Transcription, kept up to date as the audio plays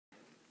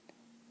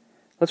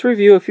Let's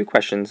review a few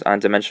questions on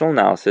dimensional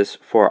analysis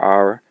for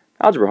our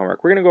algebra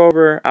homework. We're going to go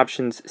over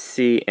options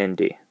C and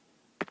D.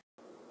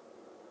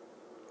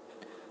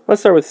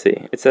 Let's start with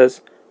C. It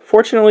says,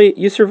 fortunately,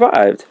 you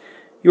survived.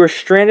 You are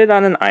stranded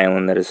on an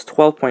island that is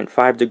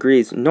 12.5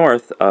 degrees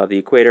north of the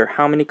equator.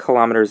 How many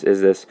kilometers is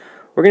this?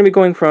 We're going to be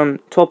going from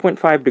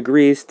 12.5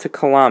 degrees to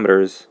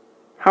kilometers.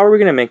 How are we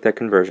going to make that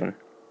conversion?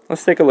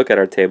 Let's take a look at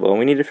our table.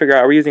 We need to figure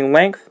out, are we using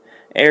length,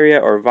 area,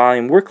 or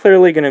volume? We're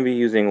clearly going to be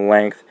using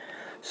length.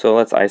 So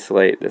let's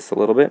isolate this a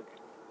little bit.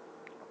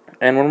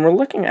 And when we're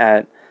looking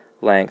at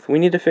length, we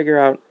need to figure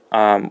out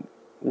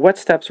what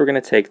steps we're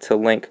going to take to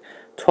link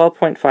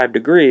 12.5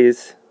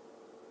 degrees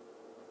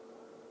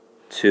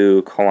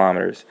to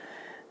kilometers.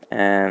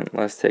 And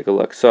let's take a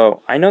look.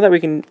 So I know that we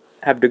can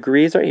have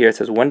degrees right here. It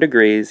says 1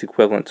 degree is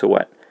equivalent to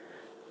what?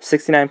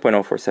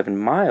 69.047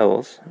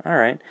 miles. All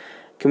right.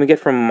 Can we get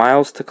from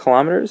miles to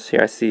kilometers?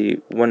 Here I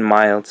see 1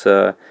 mile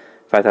to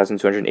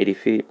 5,280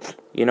 feet.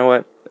 You know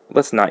what?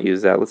 Let's not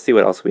use that. Let's see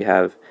what else we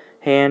have.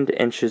 Hand,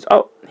 inches.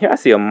 Oh, here I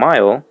see a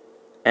mile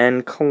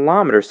and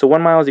kilometers. So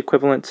 1 mile is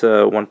equivalent to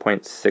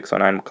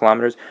 1.609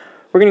 kilometers.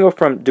 We're going to go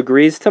from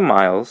degrees to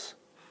miles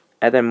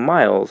and then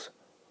miles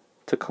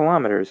to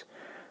kilometers.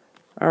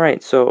 All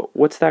right, so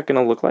what's that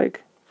going to look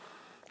like?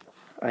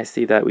 I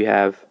see that we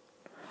have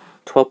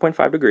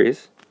 12.5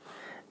 degrees,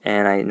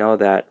 and I know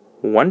that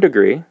 1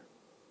 degree,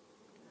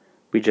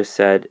 we just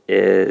said,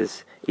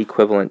 is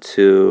equivalent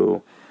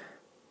to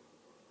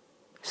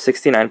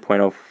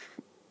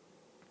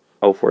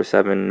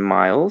 69.047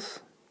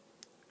 miles.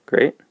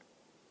 Great.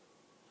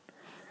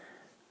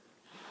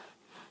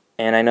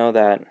 And I know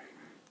that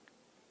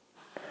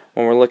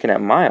when we're looking at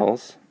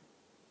miles,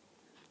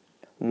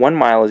 1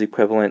 mile is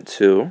equivalent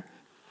to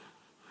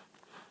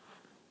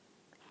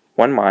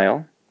 1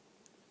 mile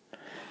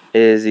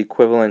is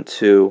equivalent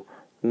to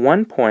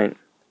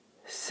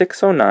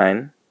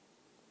 1.609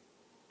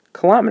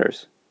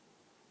 kilometers.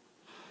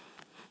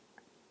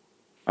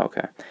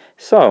 Okay,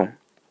 so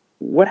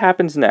what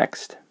happens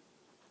next?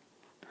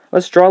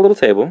 Let's draw a little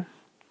table,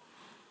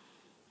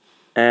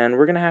 and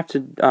we're going to have to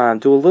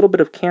do a little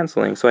bit of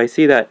canceling. So I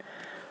see that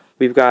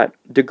we've got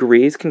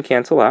degrees can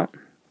cancel out.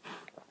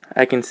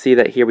 I can see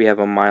that here we have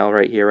a mile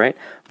right here, right?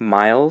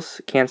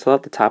 Miles cancel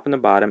out the top and the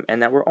bottom,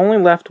 and that we're only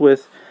left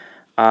with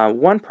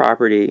one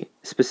property,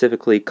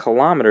 specifically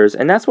kilometers,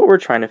 and that's what we're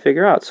trying to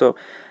figure out. So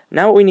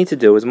now what we need to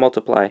do is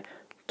multiply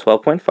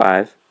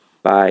 12.5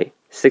 by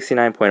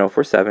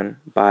 69.047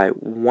 by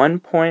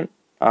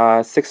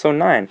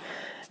 1.609.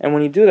 And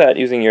when you do that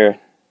using your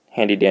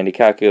handy-dandy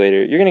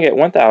calculator, you're going to get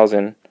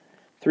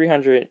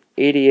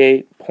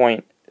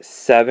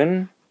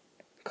 1,388.7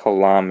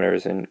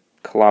 kilometers, and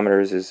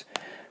kilometers is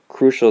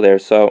crucial there.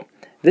 So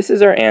this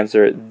is our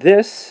answer.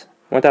 This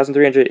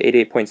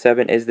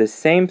 1,388.7 is the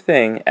same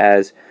thing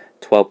as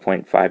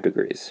 12.5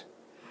 degrees.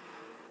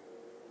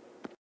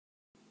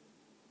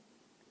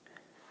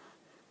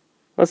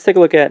 Let's take a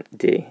look at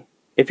D.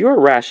 If you are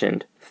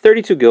rationed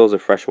 32 gills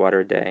of fresh water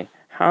a day,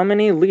 how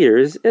many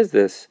liters is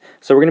this?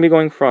 So we're going to be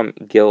going from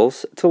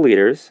gills to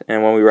liters,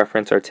 and when we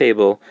reference our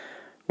table,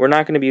 we're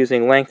not going to be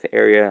using length,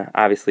 area,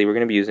 obviously we're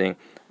going to be using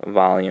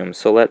volume.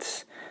 So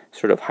let's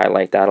sort of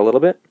highlight that a little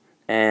bit.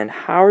 And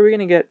how are we going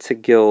to get to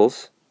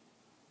gills?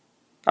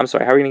 I'm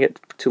sorry, how are we going to get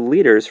to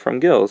liters from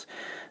gills?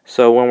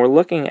 So when we're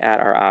looking at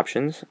our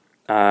options,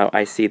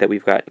 I see that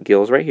we've got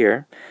gills right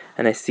here,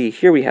 and I see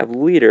here we have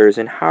liters,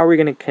 and how are we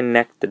going to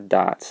connect the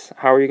dots?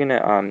 How are you going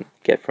to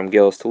get from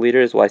gills to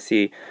liters? Well, I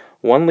see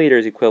 1 liter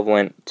is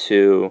equivalent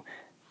to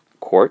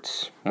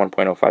quarts,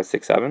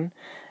 1.0567,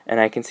 and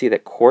I can see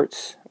that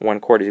quarts, 1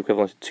 quart is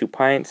equivalent to 2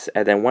 pints,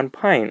 and then 1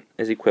 pint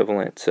is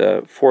equivalent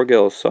to 4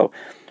 gills. So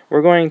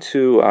we're going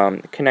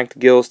to connect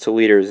gills to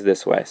liters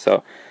this way.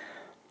 So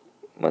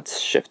let's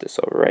shift this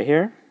over right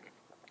here,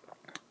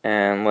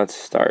 and let's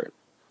start.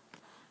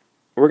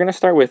 We're going to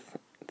start with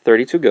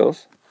 32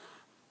 gills.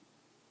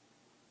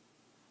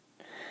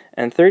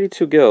 And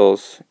 32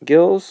 gills,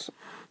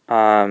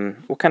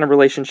 what kind of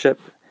relationship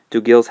do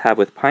gills have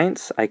with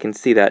pints? I can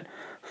see that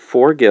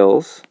 4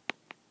 gills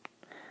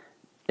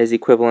is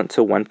equivalent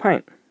to 1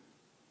 pint.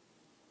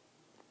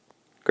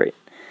 Great.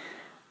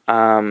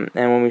 And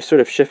when we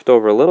sort of shift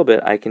over a little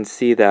bit, I can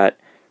see that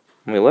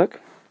when we look,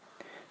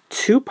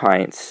 2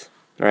 pints,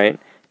 right,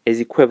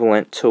 is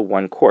equivalent to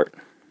 1 quart.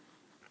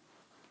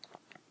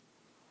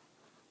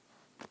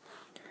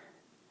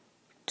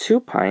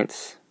 2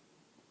 pints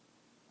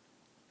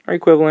are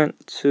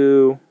equivalent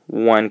to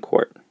 1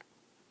 quart.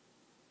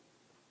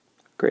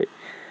 Great.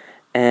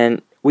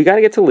 And we got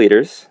to get to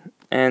liters.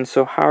 And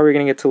so how are we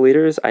going to get to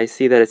liters? I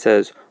see that it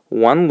says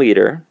 1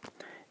 liter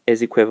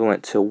is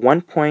equivalent to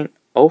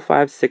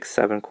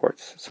 1.0567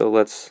 quarts. So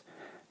let's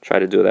try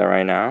to do that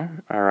right now.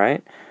 All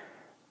right.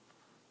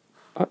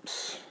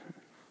 Oops.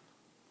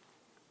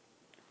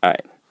 All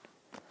right.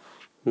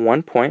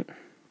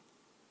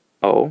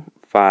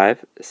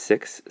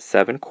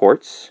 1.0567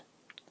 quarts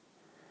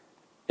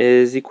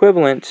is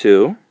equivalent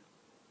to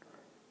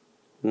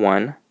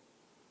 1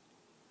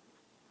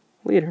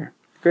 liter.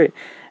 Great.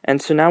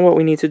 And so now what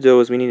we need to do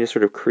is we need to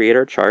sort of create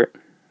our chart.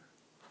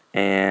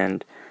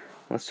 And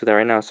let's do that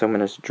right now. So I'm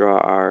going to draw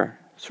our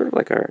sort of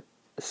like our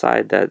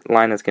side, that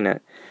line that's going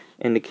to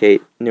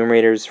indicate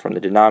numerators from the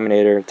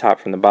denominator, top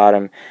from the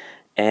bottom.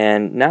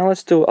 And now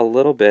let's do a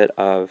little bit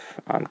of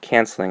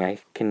canceling. I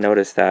can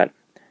notice that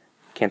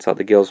cancel out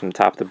the gills from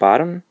top to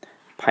bottom.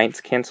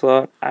 Pints cancel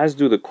out, as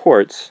do the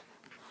quarts.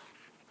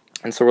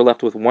 And so we're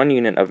left with one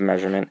unit of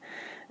measurement,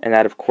 and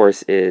that of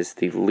course is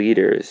the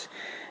liters.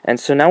 And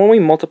so now when we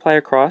multiply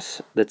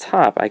across the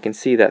top, I can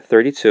see that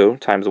 32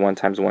 times 1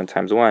 times 1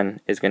 times 1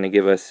 is going to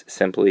give us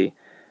simply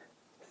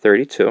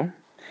 32.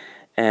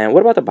 And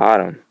what about the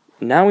bottom?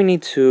 Now we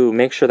need to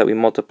make sure that we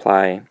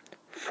multiply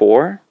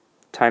 4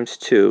 times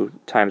 2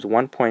 times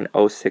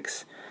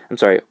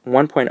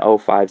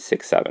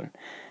 1.0567.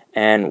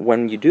 And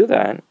when you do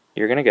that,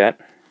 you're going to get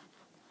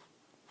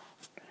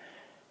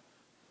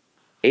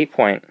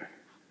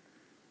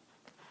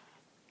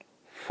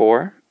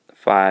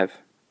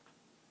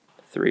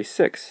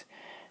 8.4536.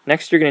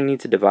 Next, you're going to need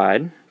to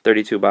divide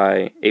 32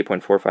 by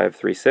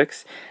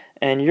 8.4536,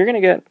 and you're going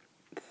to get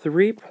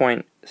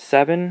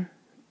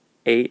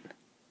 3.78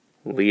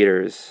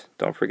 liters.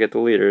 Don't forget the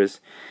liters.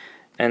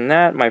 And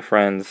that, my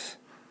friends,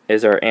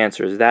 is our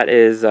answers. That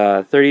is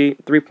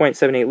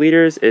 3.78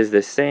 liters is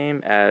the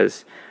same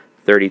as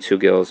 32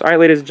 gills. All right,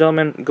 ladies and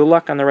gentlemen, good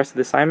luck on the rest of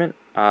the assignment.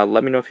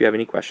 Let me know if you have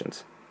any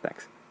questions.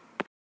 Thanks.